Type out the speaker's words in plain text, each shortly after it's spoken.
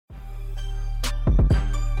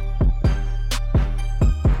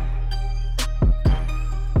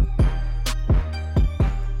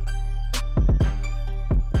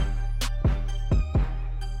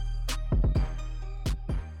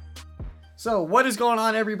So, what is going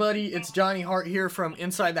on, everybody? It's Johnny Hart here from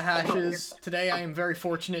Inside the Hashes. Today, I am very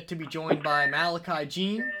fortunate to be joined by Malachi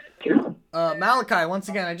Jean. Malachi, once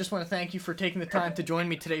again, I just want to thank you for taking the time to join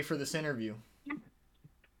me today for this interview.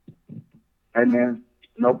 Hey man,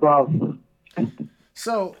 no problem.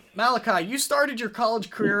 So, Malachi, you started your college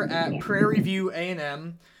career at Prairie View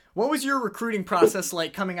A&M. What was your recruiting process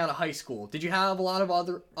like coming out of high school? Did you have a lot of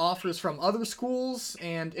other offers from other schools?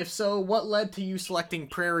 And if so, what led to you selecting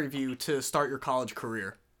Prairie View to start your college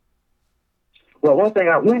career? Well, one thing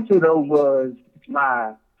I went to though was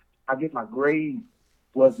I guess my grade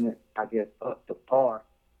wasn't, up to par,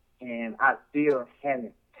 and I still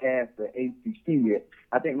hadn't passed the ACT yet.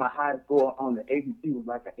 I think my high score on the ACT was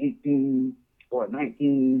like an 18 or a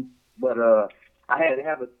 19, but I had to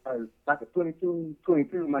have a 22,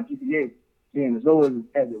 23 with my GPA, being as low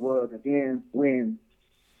as it was. And then when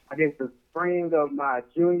I guess the spring of my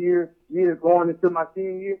junior year going into my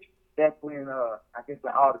senior year, that's when I guess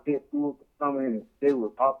like all the big schools were coming and they were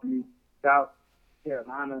offering me. South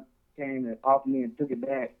Carolina came and offered me and took it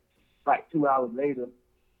back like 2 hours later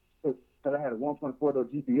because I had a 1.4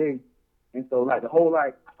 GPA. And so like the whole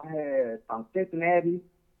I had Cincinnati,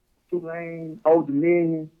 Tulane, Old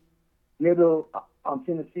Dominion, Middle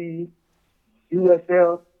Tennessee,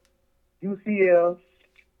 USL, UCL.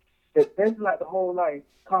 That's like the whole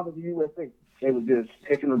conference of USA. They were just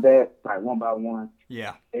taking them back like one by one,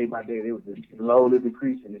 Yeah. day by day. They were just slowly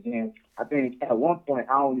decreasing. And then I think at one point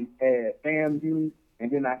I only had FAMU,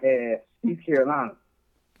 and then I had East Carolina.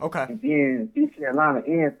 Okay. And then East Carolina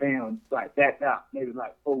and FAM backed out maybe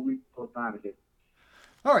like 4 weeks before time of this.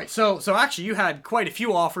 All right, so actually you had quite a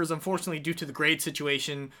few offers. Unfortunately, due to the grade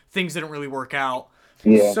situation, things didn't really work out.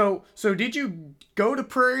 Yeah. So did you go to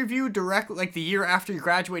Prairie View directly, like the year after you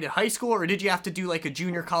graduated high school, or did you have to do like a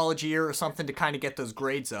junior college year or something to kind of get those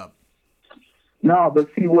grades up? No, but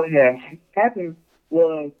see what had happened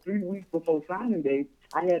was 3 weeks before signing day,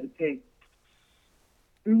 I had to take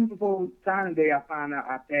 3 weeks before signing day. I found out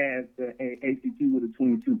I passed the ACT with a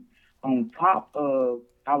 22. On top of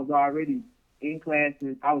I was already in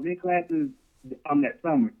classes. I was in classes that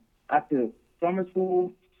summer. I took summer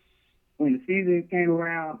school. When the season came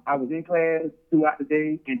around, I was in class throughout the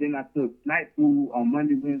day, and then I took night school on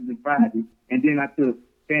Monday, Wednesday, Friday, and then I took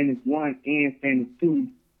Spanish 1 and Spanish 2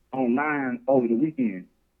 online over the weekend.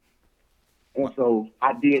 And so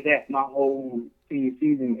I did that my whole senior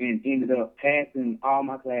season and ended up passing all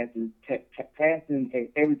my classes,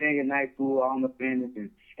 passing everything in night school, all my Spanish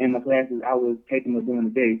and my classes I was taking during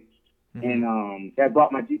the day. Mm-hmm. And that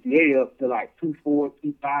brought my GPA up to like 2.4,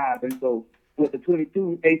 2.5. And so with the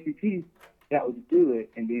 22 ACT, that was good.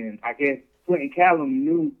 And then I guess Quentin Callum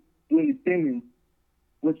knew Willie Simmons,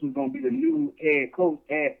 which was going to be the new head coach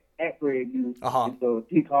at Prairie View. Uh-huh. And so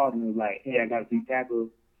he called and was like, hey, I got to be tackled,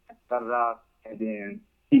 da-da-da. And then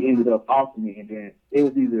he ended up offering me. And then it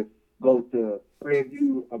was either go to Prairie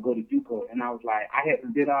View or go to JUCO. And I was like, I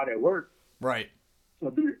hadn't did all that work. Right.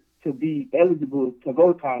 To be eligible to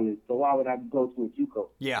go to college, so why would I go to a JUCO?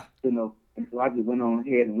 Yeah. And so I just went on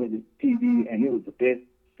ahead and went to TV, and it was the best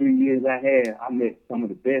 3 years I had. I met some of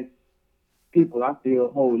the best people. I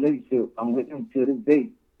still hold relationships. I'm with them to this day.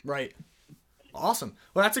 Right. Awesome.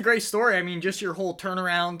 Well, that's a great story. I mean, just your whole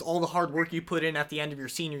turnaround, all the hard work you put in at the end of your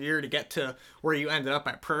senior year to get to where you ended up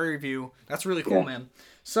at Prairie View. That's really cool, man.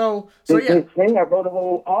 So yeah. I wrote a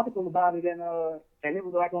whole article about it, and it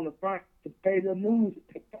was like on the front page of the news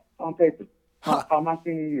on paper on my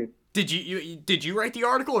senior year. Did you write the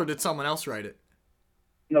article, or did someone else write it?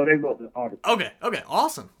 No, they wrote the article. Okay,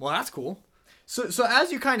 awesome. Well, that's cool. So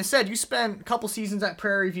as you kind of said, you spent a couple seasons at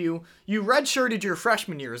Prairie View. You redshirted your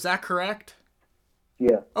freshman year, is that correct?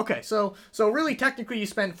 Yeah. Okay, so really technically you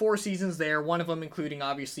spent 4 seasons there, one of them including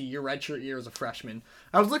obviously your redshirt year as a freshman.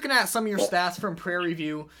 I was looking at some of your stats from Prairie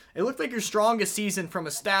View. It looked like your strongest season from a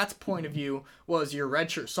stats point of view was your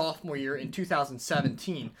redshirt sophomore year in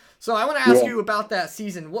 2017. So I want to ask you about that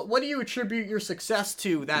season. What do you attribute your success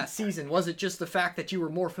to that season? Was it just the fact that you were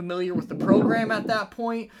more familiar with the program at that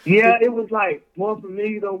point? Yeah, it was like more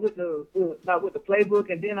familiar though with the playbook,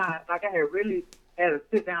 and then I had really had to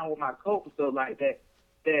sit down with my coach and stuff like that.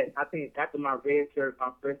 That I think after my red shirt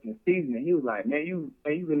my freshman season, and he was like, man, you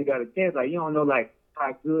really got a chance. Like, you don't know like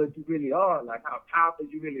how good you really are, like how powerful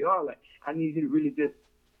you really are. Like, I need you to really just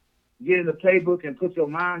get in the playbook and put your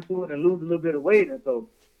mind to it and lose a little bit of weight. And so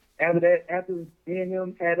after me and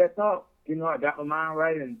him had that talk, I got my mind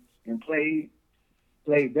right and played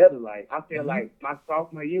better. Like, I feel like my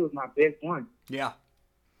sophomore year was my best one. Yeah.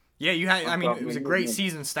 Yeah, you had. I mean, it was a great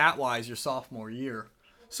season stat wise your sophomore year.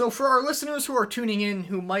 So for our listeners who are tuning in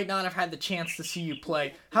who might not have had the chance to see you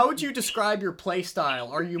play, how would you describe your play style?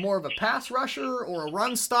 Are you more of a pass rusher or a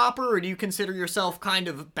run stopper, or do you consider yourself kind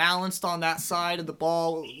of balanced on that side of the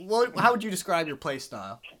ball? How would you describe your play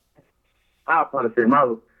style? I'll probably say my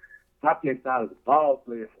play style is a ball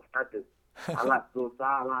player. I like to go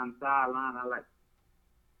sideline to sideline.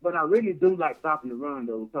 But I really do like stopping the run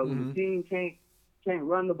though, because when the Mm-hmm. team can't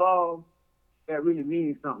run the ball, that really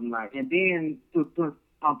means something. Like, and then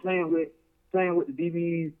I'm playing with the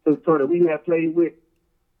DBs so that we have played with.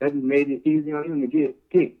 That just made it easy on him to get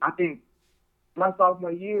kicked. I think my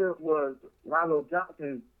sophomore year was Ronald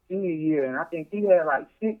Johnson's senior year, and I think he had like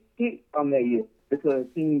 6 kicks on that year because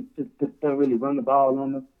teams just couldn't really run the ball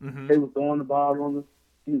on us. Mm-hmm. They was throwing the ball on us.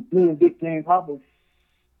 He was doing big James Harper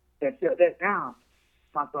that shut that down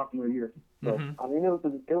my sophomore year. So Mm-hmm. I mean,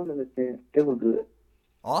 it was good.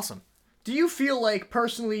 Awesome. Do you feel like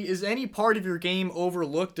personally is any part of your game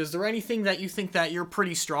overlooked? Is there anything that you think that you're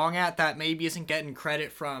pretty strong at that maybe isn't getting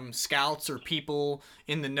credit from scouts or people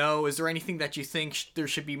in the know? Is there anything that you think there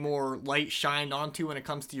should be more light shined onto when it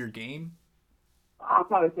comes to your game? I'll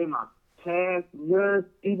probably say my past years,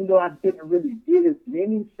 even though I didn't really get as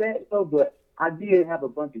many sacks though, but I did have a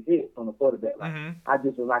bunch of hits on the quarterback. Like Mm-hmm. I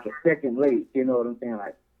just was like a second late, you know what I'm saying?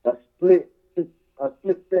 Like a split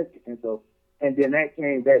second, and then that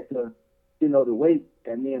came back to, the weight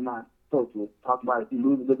that me and my coach was talking about. If you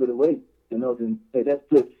lose a little bit of weight, then hey, that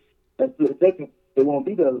split second, it won't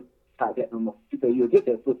be the like that no more. So you'll get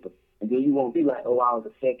that flipper, and then you won't be like, oh, I was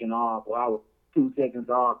a second off, or I was 2 seconds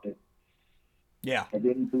off, Yeah. and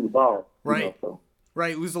then he threw the ball. Right. So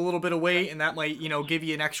Right, lose a little bit of weight, and that might, give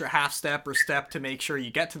you an extra half step or step to make sure you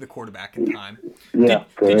get to the quarterback in time. yeah,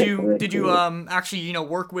 Did you actually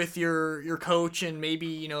work with your coach and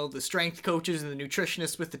maybe the strength coaches and the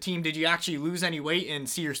nutritionists with the team? Did you actually lose any weight and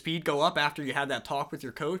see your speed go up after you had that talk with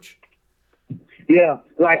your coach? Yeah,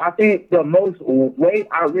 like I think the most weight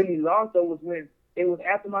I really lost though was when it was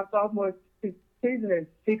after my sophomore season, and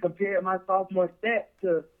he compared my sophomore stats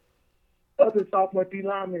to other sophomore D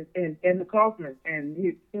linemen in the conference, and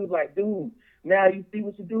he was like, "Dude, now you see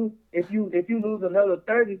what you do. If you lose another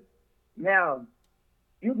 30, now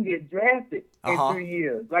you can get drafted in Uh-huh. 3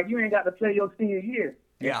 years. Like you ain't got to play your senior year."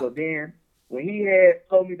 And Yeah. so then when he had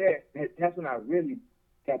told me that's when I really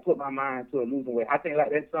got put my mind to losing weight. I think like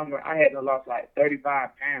that summer I had lost like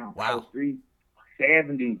 35 pounds. I was Wow.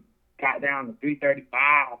 370, got down to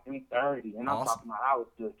 335, 330, and I'm Awesome. talking about I was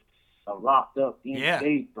just locked up in Yeah.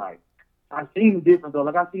 shape. Like I seen the difference though.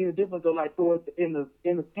 Like towards in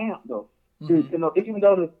the camp though. Mhm.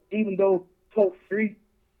 Even though Coach Street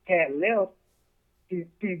had left his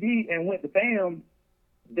TV and went to BAM,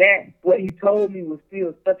 that what he told me was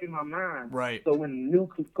still stuck in my mind. Right. So when the new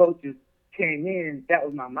coaches came in, that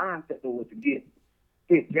was my mindset was to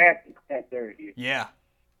get drafted that third year. Yeah.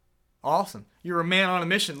 Awesome. You're a man on a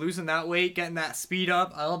mission, losing that weight, getting that speed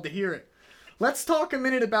up. I love to hear it. Let's talk a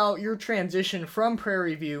minute about your transition from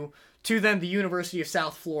Prairie View to then the University of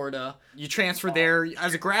South Florida. You transferred there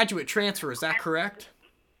as a graduate transfer, is that correct?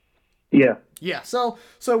 Yeah. Yeah. So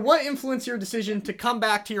what influenced your decision to come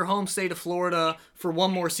back to your home state of Florida for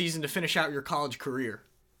one more season to finish out your college career?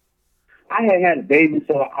 I had a baby,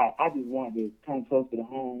 so I just wanted to come closer to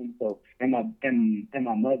home. So and my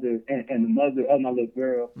mother and the mother of my little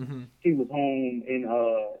girl, Mm-hmm. she was home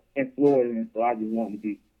in Florida, and so I just wanted to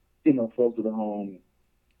be closer to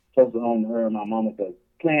her and my mama. Because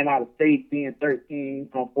playing out of state, being 13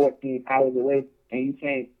 from 14 hours away, and you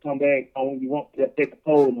can't come back when you want to take a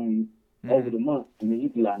toll on you over the month. And then you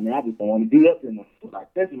be like, man, I just don't want to be up in the like.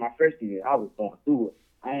 Especially my first year, I was going through it.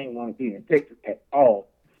 I ain't want to be in Texas at all.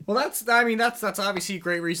 Well, that's obviously a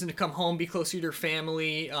great reason to come home, be closer to your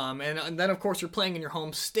family, and then of course you're playing in your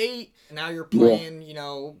home state. Now you're playing,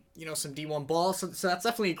 some D1 ball, so that's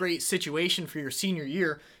definitely a great situation for your senior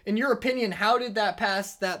year. In your opinion, how did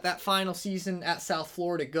that final season at South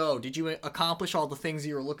Florida go? Did you accomplish all the things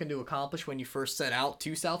you were looking to accomplish when you first set out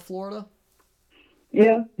to South Florida?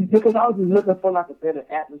 Yeah, because I was just looking for like a better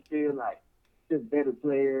atmosphere, like just better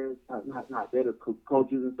players, not better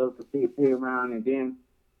coaches and stuff to stay around, and then.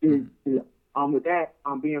 With that,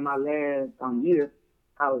 being my last year,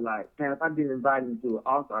 I was like, man, if I get invited into an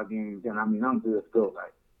All-Star game, then I'm good to go.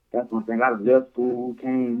 Like that's one thing. I left school,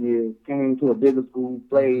 came to a bigger school,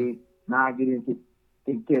 played. Now I get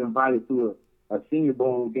invited to a Senior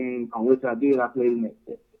Bowl game, on which I did. I played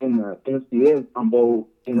in the FCS Bowl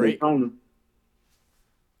in Great. Daytona.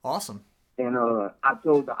 Awesome. And I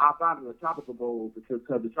chose to opt out of the Tropical Bowl because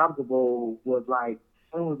the Tropical Bowl was like.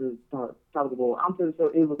 When was the Tropical Bowl? I'm pretty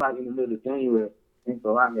sure it was like in the middle of January, and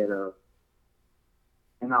so I had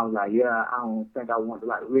And I was like, yeah, I don't think I want to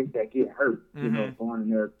like risk that get hurt. You know, going in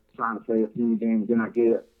there trying to play a few games, then I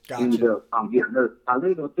ended up getting hurt. I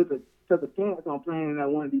really took a chance on playing in that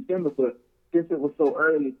one in December, but since it was so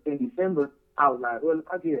early in December, I was like, well, if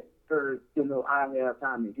I get hurt, you know, I have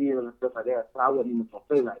time to heal and stuff like that. So I wasn't even gonna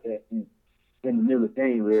play like that in the middle of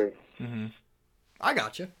January. I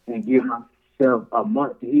got you. And give myself a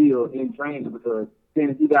month to heal in training, because then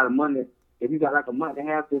if you got like a month and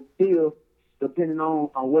a half to heal, depending on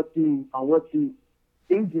what you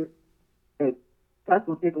injured, that's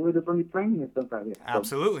gonna take away from your training and stuff like that.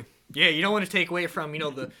 Absolutely. Yeah, you don't want to take away from, you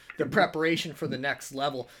know, the preparation for the next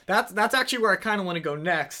level. That's actually where I kind of want to go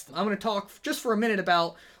next. I'm going to talk just for a minute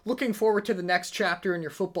about looking forward to the next chapter in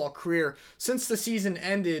your football career. Since the season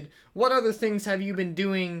ended, what other things have you been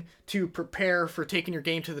doing to prepare for taking your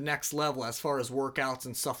game to the next level as far as workouts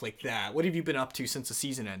and stuff like that? What have you been up to since the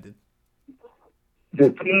season ended?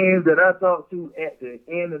 The teams that I talked to at the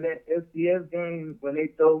end of that FCS game, when they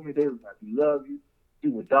told me, they was like, we love you,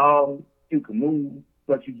 you a dog, you can move,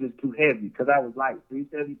 but you just too heavy. Because I was like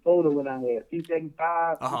 374 when I had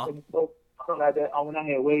 375, 374, something like that, when I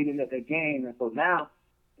had weighed in at that game. And so now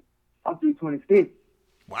I'm 326.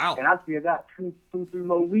 Wow. And I still got two, 3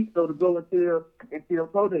 more weeks though to go until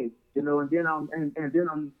pro day. You know, and then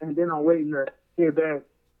I'm waiting to hear back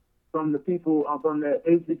from the people from the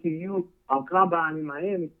HBCU combine in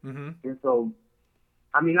Miami. And so,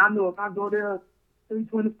 I mean, I know if I go there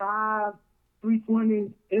 325,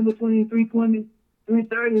 320, in between 320,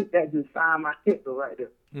 330, that just sign my ticket right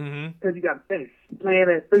there. Because you got to finish playing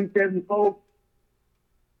at 374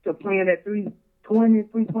 to playing at 320,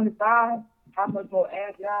 325. How much more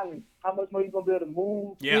agile and how much more you gonna be able to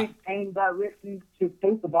move, change direction, to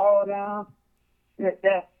take the ball down?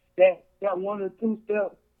 That 1 or 2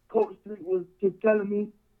 step Coach Street was just telling me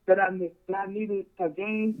that I needed a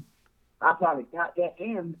game. I probably got that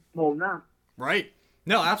and more now. Right.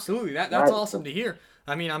 No, absolutely. That's awesome to hear.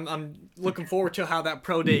 I mean, I'm looking forward to how that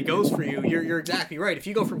pro day goes for you. You're exactly right. If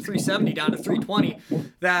you go from 370 down to 320,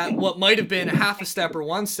 that what might have been a half a step or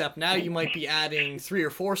 1 step, now you might be adding 3 or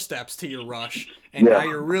 4 steps to your rush, and now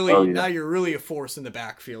you're really a force in the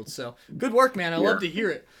backfield. So good work, man. I love to hear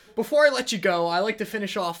it. Before I let you go, I like to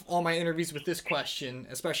finish off all my interviews with this question,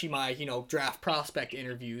 especially my draft prospect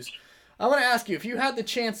interviews. I want to ask you, if you had the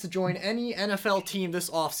chance to join any NFL team this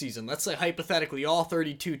offseason, let's say hypothetically all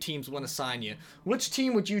 32 teams want to sign you, which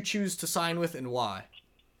team would you choose to sign with and why?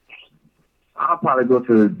 I'll probably go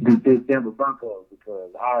to the Denver Broncos,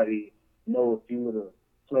 because I already know a few of the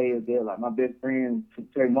players there. Like my best friend,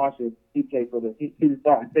 Terry Marshall, he played for he was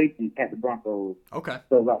starting safety at the Broncos. Okay.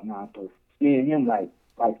 So right now, so me and him like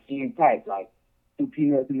skin tight, like 2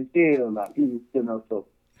 peanuts in the shell, like he was, so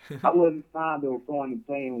I wasn't fond of going and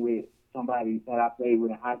playing with somebody that I played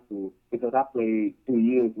with in high school, because I played 2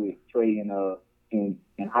 years with Trey in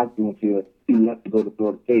high school until he left to go to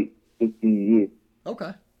Florida State, 15 years.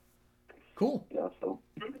 Okay. Cool. Yeah, so.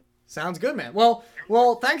 Sounds good, man. Well,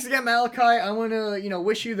 thanks again, Malachi. I want to,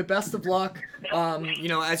 wish you the best of luck,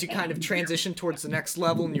 as you kind of transition towards the next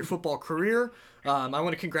level in your football career. I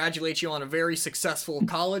want to congratulate you on a very successful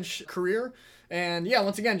college career. And yeah,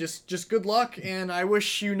 once again, just good luck, and I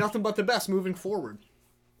wish you nothing but the best moving forward.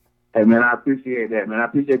 Hey, man, I appreciate that, man. I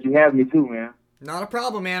appreciate you having me, too, man. Not a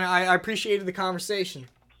problem, man. I appreciated the conversation.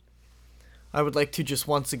 I would like to just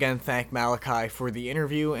once again thank Malachi for the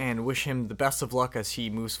interview and wish him the best of luck as he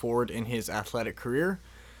moves forward in his athletic career.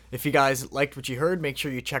 If you guys liked what you heard, make sure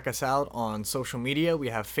you check us out on social media. We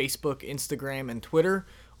have Facebook, Instagram, and Twitter.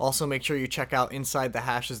 Also, make sure you check out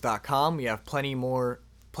InsideTheHashes.com. We have plenty more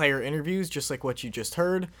player interviews, just like what you just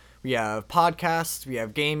heard. We have podcasts, we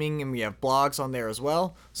have gaming, and we have blogs on there as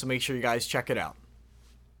well, so make sure you guys check it out.